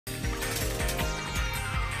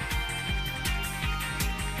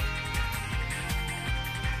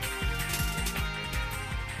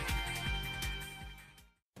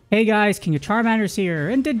Hey guys, King of Charmanders here,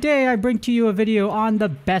 and today I bring to you a video on the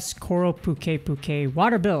best Coral Pukei-Pukei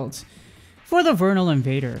water builds for the Vernal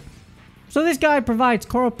Invader. So this guide provides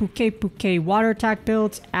Coral Pukei-Pukei water attack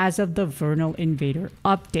builds as of the Vernal Invader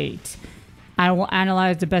update. I will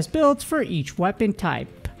analyze the best builds for each weapon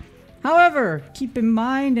type. However, keep in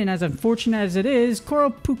mind, and as unfortunate as it is,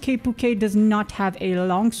 Coral Pukei-Pukei does not have a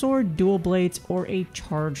longsword, dual blades, or a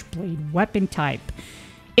charged blade weapon type.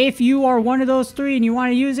 If you are one of those three and you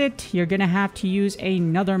want to use it, you're going to have to use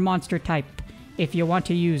another monster type if you want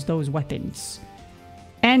to use those weapons.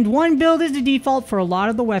 And one build is the default for a lot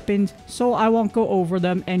of the weapons, so I won't go over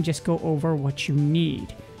them and just go over what you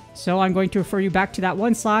need. So I'm going to refer you back to that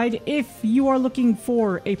one slide if you are looking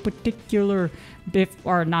for a particular,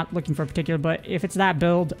 or not looking for a particular, but if it's that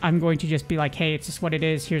build, I'm going to just be like, hey, it's just what it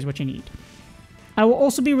is, here's what you need. I will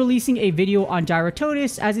also be releasing a video on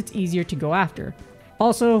Gyrototis as it's easier to go after.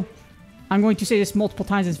 Also, I'm going to say this multiple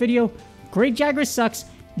times in this video, Great Jagras sucks,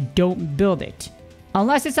 don't build it.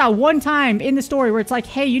 Unless it's that one time in the story where it's like,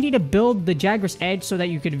 hey, you need to build the Jagras edge so that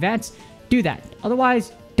you can advance, do that.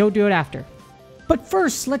 Otherwise, don't do it after. But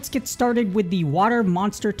first, let's get started with the water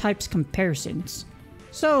monster types comparisons.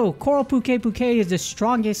 So, Coral Pukei-Pukei is the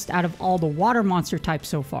strongest out of all the water monster types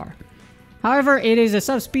so far. However, it is a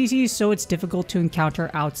subspecies, so it's difficult to encounter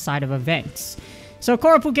outside of events. So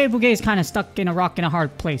Coral Pukei-Pukei is kind of stuck in a rock and a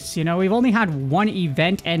hard place. You know, we've only had one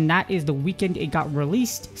event, and that is the weekend it got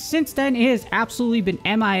released. Since then, it has absolutely been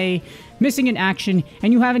MIA, missing in action,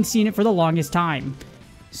 and you haven't seen it for the longest time.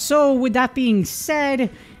 So with that being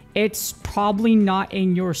said, it's probably not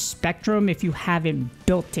in your spectrum if you haven't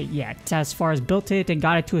built it yet. As far as built it and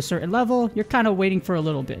got it to a certain level, you're kind of waiting for a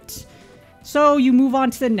little bit. So you move on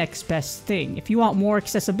to the next best thing. If you want more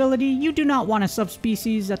accessibility, you do not want a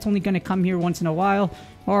subspecies that's only going to come here once in a while,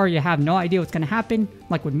 or you have no idea what's going to happen,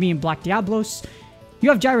 like with me and Black Diablos. You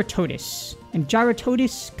have Gyrototis, and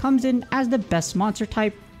Gyrototis comes in as the best monster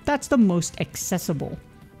type that's the most accessible.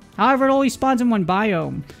 However, it only spawns in one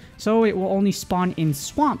biome, so it will only spawn in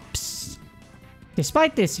swamps.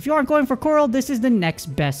 Despite this, if you aren't going for Coral, this is the next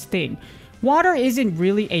best thing. Water isn't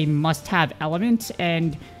really a must-have element,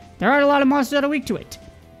 and there are a lot of monsters that are weak to it.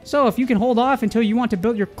 So if you can hold off until you want to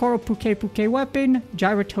build your Coral Pukei-Pukei weapon,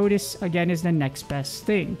 Gyrototis again is the next best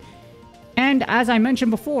thing. And as I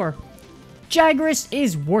mentioned before, Jagras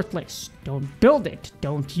is worthless. Don't build it.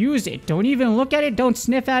 Don't use it. Don't even look at it. Don't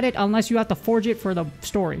sniff at it unless you have to forge it for the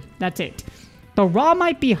story. That's it. The raw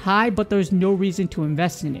might be high, but there's no reason to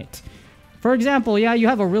invest in it. For example, yeah, you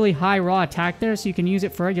have a really high raw attack there, so you can use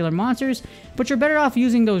it for regular monsters, but you're better off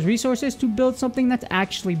using those resources to build something that's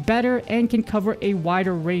actually better and can cover a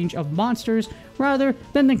wider range of monsters rather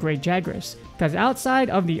than the Great Jagras. Because outside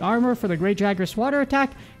of the armor for the Great Jagras water attack,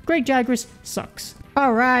 Great Jagras sucks.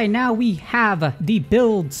 Alright, now we have the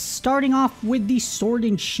builds, starting off with the Sword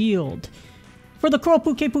and Shield. For the Coral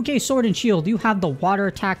Pukei-Pukei Sword and Shield, you have the Water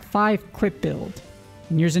Attack 5 Crit build.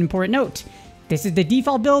 And here's an important note. This is the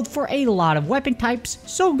default build for a lot of weapon types,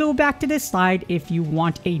 so go back to this slide if you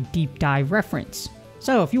want a deep dive reference.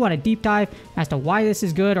 So if you want a deep dive as to why this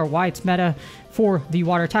is good or why it's meta for the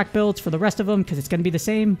water attack builds for the rest of them, because it's going to be the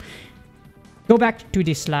same, go back to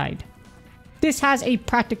this slide. This has a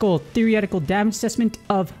practical theoretical damage assessment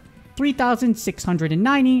of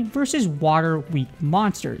 3,690 versus water weak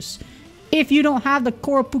monsters. If you don't have the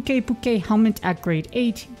Coral Pukei-Pukei helmet at grade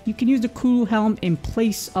 8, you can use the Kuru helm in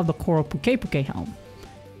place of the Coral Pukei-Pukei helm.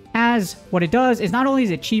 As what it does is not only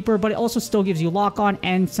is it cheaper, but it also still gives you lock on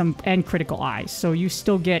and critical eyes. So you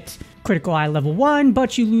still get critical eye level 1,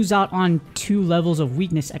 but you lose out on 2 levels of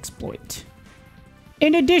weakness exploit.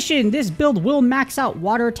 In addition, this build will max out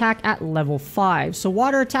water attack at level 5. So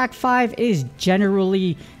water attack 5 is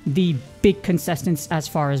generally the big consistence as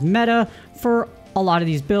far as meta for a lot of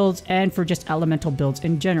these builds and for just elemental builds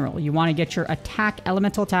in general. You want to get your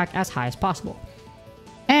elemental attack as high as possible.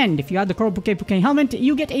 And if you have the Coral Pukei-Pukei helmet,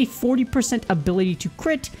 you get a 40% ability to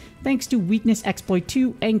crit thanks to weakness exploit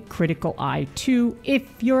 2 and critical eye 2 if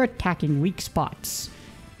you're attacking weak spots.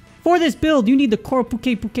 For this build, you need the Coral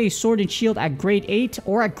Pukei-Pukei Sword and Shield at grade 8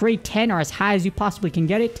 or at grade 10 or as high as you possibly can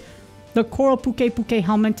get it, the Coral Pukei-Pukei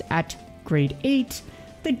helmet at grade 8,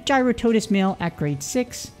 the Gyrototis mail at grade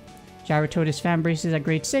 6, Gyrototis fan braces at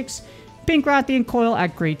grade 6, Pink Rathian coil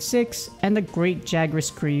at grade 6, and the Great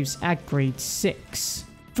Jagras Greaves at grade 6.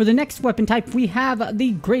 For the next weapon type, we have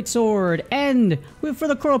the Greatsword, and for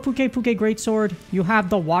the Coral Pukei-Pukei Greatsword, you have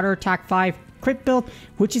the Water Attack 5 Crit build,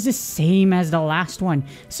 which is the same as the last one.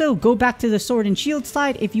 So go back to the Sword and Shield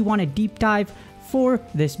side if you want a deep dive for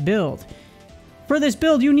this build. For this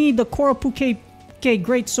build, you need the Coral Pukei-Pukei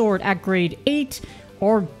Greatsword at grade 8,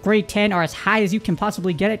 or grade 10 or as high as you can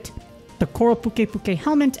possibly get it. The Coral Pukei-Pukei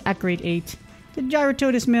helmet at grade 8. The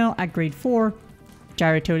Gyrotodus male at grade 4.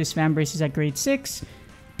 Gyrotodus fan braces at grade 6.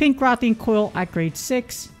 Pink Rothian coil at grade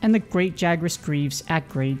 6. And the Great Jagras Greaves at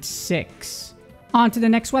grade 6. On to the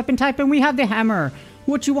next weapon type, and we have the hammer.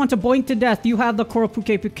 What you want to boink to death, you have the Coral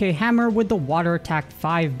Pukei-Pukei hammer with the Water Attack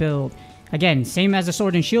 5 build. Again, same as the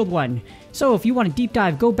Sword and Shield one. So if you want to deep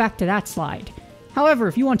dive, go back to that slide. However,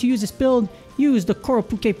 if you want to use this build, use the Coral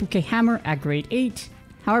Pukei-Pukei hammer at grade 8.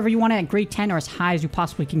 However, you want it at grade 10 or as high as you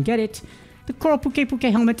possibly can get it. The Coral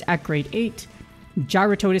Pukei-Pukei helmet at grade 8.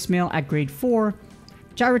 Gyrotodus male at grade 4.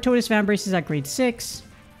 Gyrotodus fan braces at grade 6.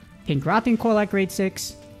 Pink Rothian coil at grade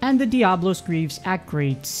 6. And the Diablos Greaves at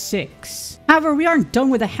grade 6. However, we aren't done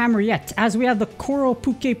with the hammer yet, as we have the Coral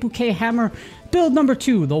Pukei-Pukei hammer build number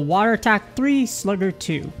 2, the Water Attack 3 Slugger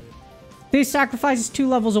 2. This sacrifices 2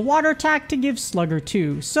 levels of water attack to give Slugger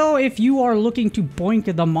 2. So if you are looking to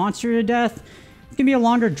boink the monster to death, it can be a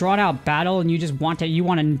longer drawn out battle and you want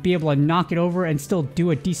to be able to knock it over and still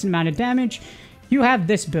do a decent amount of damage, you have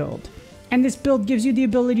this build. And this build gives you the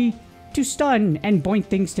ability to stun and boink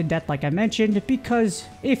things to death like I mentioned, because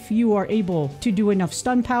if you are able to do enough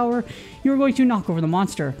stun power, you're going to knock over the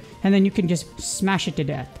monster and then you can just smash it to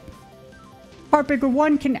death. Part Breaker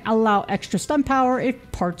 1 can allow extra stun power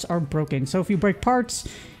if parts are broken. So if you break parts,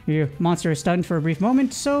 your monster is stunned for a brief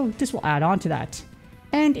moment, so this will add on to that.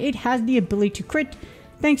 And it has the ability to crit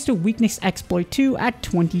thanks to Weakness Exploit 2 at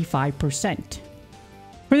 25%.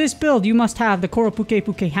 For this build, you must have the Coral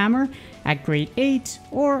Pukei-Pukei hammer at grade 8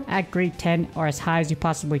 or at grade 10 or as high as you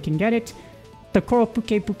possibly can get it, the Coral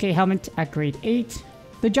Pukei-Pukei helmet at grade 8,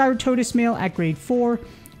 the Gyrotodus male at grade 4,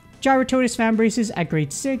 Gyrotodus fan braces at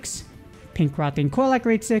grade 6, Pink Rothian coil at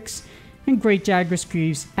grade 6, and Great Jagras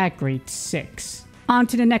Greaves at grade 6. On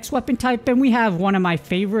to the next weapon type, and we have one of my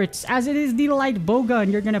favorites, as it is the light bowgun.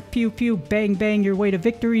 You're gonna pew pew bang bang your way to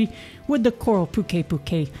victory with the Coral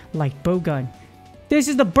Pukei-Pukei light bowgun. This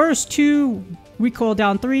is the burst 2, recoil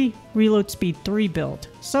down 3, reload speed 3 build.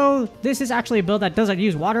 So this is actually a build that doesn't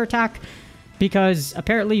use water attack because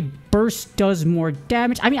apparently burst does more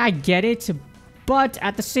damage. I mean, I get it, but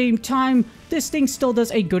at the same time, this thing still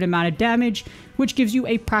does a good amount of damage, which gives you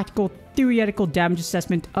a practical theoretical damage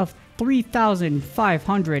assessment of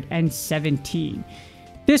 3,517.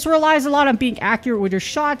 This relies a lot on being accurate with your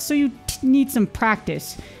shots, so you need some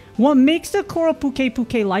practice. What makes the Coral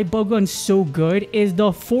Pukei-Pukei light bowgun so good is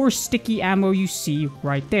the 4 sticky ammo you see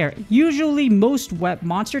right there. Usually most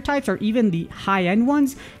monster types, or even the high-end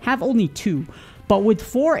ones, have only 2. But with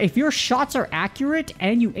 4, if your shots are accurate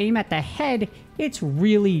and you aim at the head, it's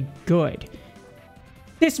really good.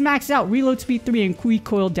 This maxes out reload speed 3 and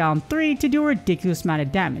recoil down 3 to do a ridiculous amount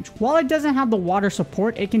of damage. While it doesn't have the water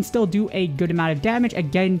support, it can still do a good amount of damage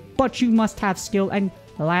again, but you must have skill and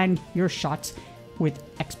land your shots with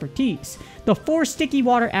expertise. The 4 sticky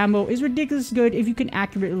water ammo is ridiculously good if you can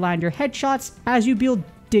accurately land your headshots as you deal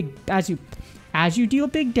big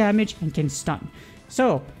damage and can stun.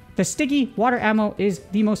 So the sticky water ammo is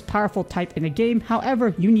the most powerful type in the game.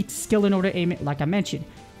 However, you need skill in order to aim it, like I mentioned.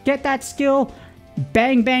 Get that skill,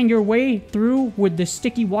 bang bang your way through with the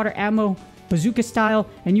sticky water ammo bazooka style,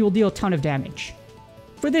 and you will deal a ton of damage.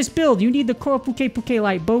 For this build, you need the Coral Pukei-Pukei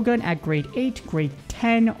light bowgun at grade 8, grade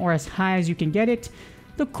 10, or as high as you can get it,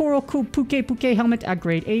 the Coral Pukei-Pukei helmet at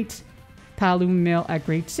grade 8, Palum male at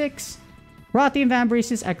grade 6, Rothian van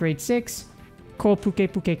braces at grade 6, Coral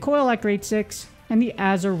Pukei-Pukei coil at grade 6, and the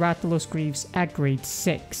Azure Rathalos Greaves at grade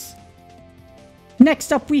 6.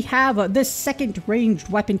 Next up, we have the second ranged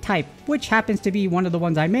weapon type, which happens to be one of the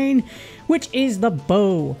ones I main, which is the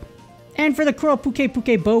bow. And for the Coral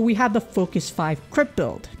Pukei-Pukei bow, we have the Focus 5 crit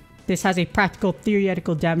build. This has a practical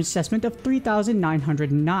theoretical damage assessment of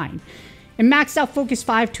 3,909. It maxed out Focus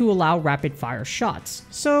 5 to allow rapid fire shots.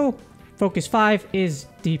 So Focus 5 is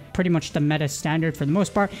pretty much the meta standard for the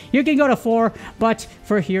most part. You can go to 4, but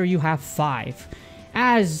for here you have 5.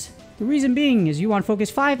 As the reason being is you want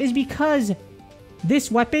Focus 5 is because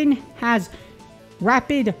this weapon has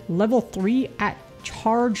rapid level 3 at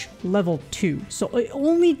charge level 2. So it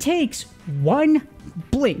only takes one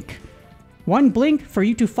blink for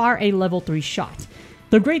you to fire a level 3 shot.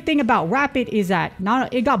 The great thing about rapid is that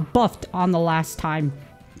it got buffed on the last time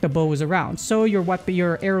the bow was around. So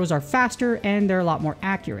your arrows are faster and they're a lot more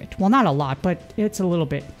accurate. Well, not a lot, but it's a little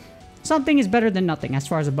bit. Something is better than nothing as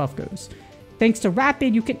far as a buff goes. Thanks to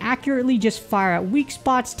rapid, you can accurately just fire at weak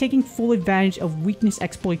spots, taking full advantage of Weakness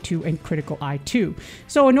Exploit 2 and Critical Eye 2.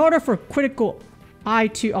 So in order for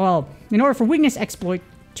Weakness Exploit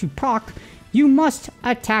to proc, You must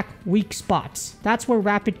attack weak spots. That's where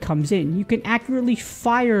Rapid comes in. You can accurately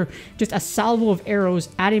fire just a salvo of arrows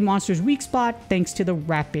at a monster's weak spot thanks to the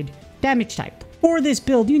Rapid damage type. For this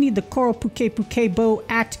build, you need the CORAL PUKEI-PUKEI bow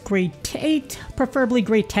at grade 8, preferably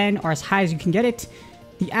grade 10 or as high as you can get it.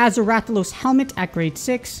 The Azorathalos helmet at grade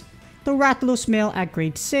 6. The Rathalos mail at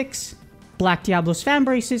grade 6. Black Diablos fan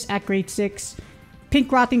braces at grade 6.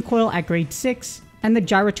 Pink Rotting Coil at grade 6. And the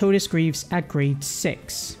Gyratotus Greaves at grade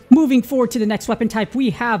 6. Moving forward to the next weapon type,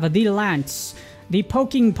 we have the Lance. The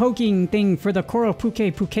poking thing for the CORAL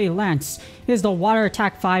PUKEI-PUKEI Lance is the Water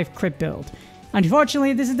Attack 5 crit build.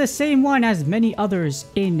 Unfortunately, this is the same one as many others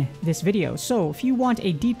in this video, so if you want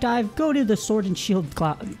a deep dive, go to the Sword and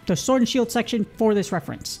Shield section for this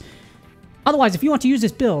reference. Otherwise, if you want to use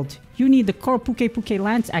this build, you need the CORAL PUKEI-PUKEI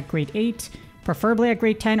Lance at grade 8, preferably at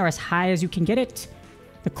grade 10 or as high as you can get it.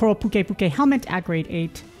 The CORAL PUKEI-PUKEI helmet at grade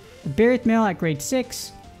 8, the Barret mail at grade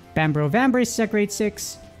 6, Bambro Van braces at grade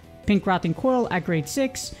 6, Pink Rotting Coil at grade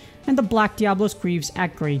 6, and the Black Diablos Greaves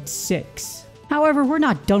at grade 6. However, we're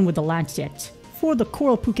not done with the Lance yet. For the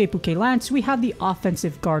CORAL PUKEI-PUKEI Lance, we have the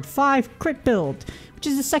Offensive Guard 5 crit build, which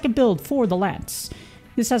is the second build for the Lance.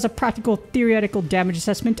 This has a practical theoretical damage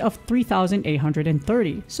assessment of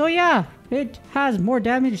 3,830. So yeah, it has more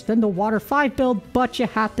damage than the Water 5 build, but you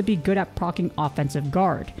have to be good at proccing Offensive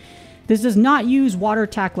Guard. This does not use Water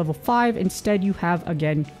Attack level 5, instead you have,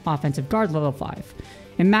 again, Offensive Guard level 5.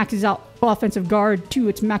 It maxes out Offensive Guard to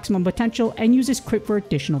its maximum potential and uses crit for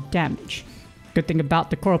additional damage. Good thing about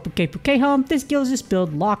the CORAL PUKEI-PUKEI helm, this gives this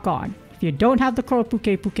build lock on. If you don't have the CORAL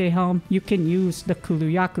PUKEI-PUKEI helm, you can use the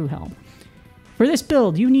Kuluyaku helm. For this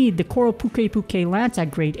build, you need the CORAL PUKEI-PUKEI Lance at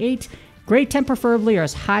grade 8, grade 10 preferably or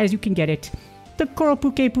as high as you can get it, the CORAL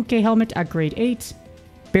PUKEI-PUKEI helmet at grade 8,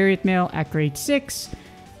 Barret mail at grade 6,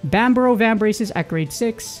 Bambro Van braces at grade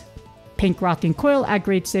 6, Pink Rotting Coil at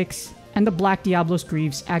grade 6, and the Black Diablos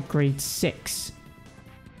Greaves at grade 6.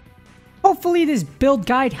 Hopefully this build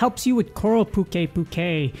guide helps you with CORAL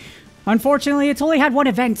PUKEI-PUKEI. Unfortunately, it's only had one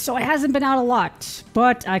event, so it hasn't been out a lot.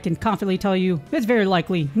 But I can confidently tell you, it's very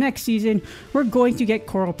likely next season, we're going to get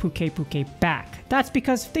CORAL PUKEI-PUKEI back. That's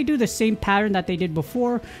because if they do the same pattern that they did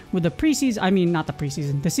before with the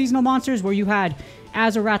the seasonal monsters where you had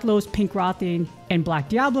Azorathalos, Pink Rotting, and Black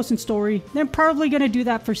Diablos in story, they're probably going to do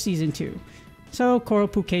that for season 2. So CORAL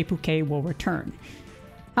PUKEI-PUKEI will return.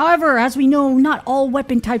 However, as we know, not all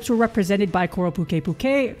weapon types were represented by CORAL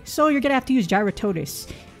PUKEI-PUKEI, so you're going to have to use Gyratotus.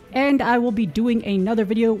 And I will be doing another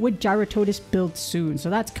video with Gyratotus build soon, so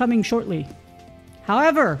that's coming shortly.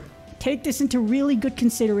 However, take this into really good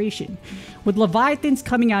consideration. With Leviathans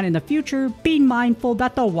coming out in the future, be mindful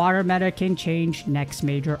that the water meta can change next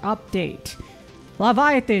major update.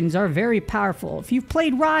 Leviathans are very powerful. If you've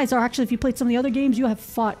played Rise, or actually if you played some of the other games, you have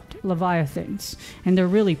fought Leviathans. And they're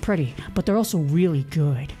really pretty, but they're also really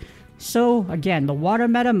good. So again, the water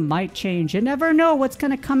meta might change. You never know what's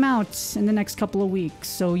going to come out in the next couple of weeks.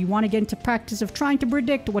 So you want to get into practice of trying to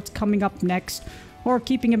predict what's coming up next, or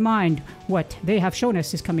keeping in mind what they have shown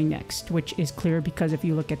us is coming next, which is clear because if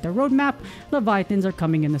you look at their roadmap, Leviathans are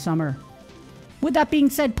coming in the summer. With that being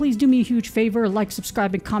said, please do me a huge favor, like,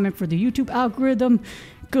 subscribe, and comment for the YouTube algorithm.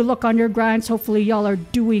 Good luck on your grinds. Hopefully y'all are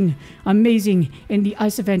doing amazing in the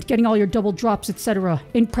ice event, getting all your double drops, etc.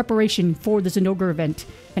 in preparation for the Zinogre event.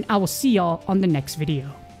 And I will see y'all on the next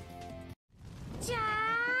video.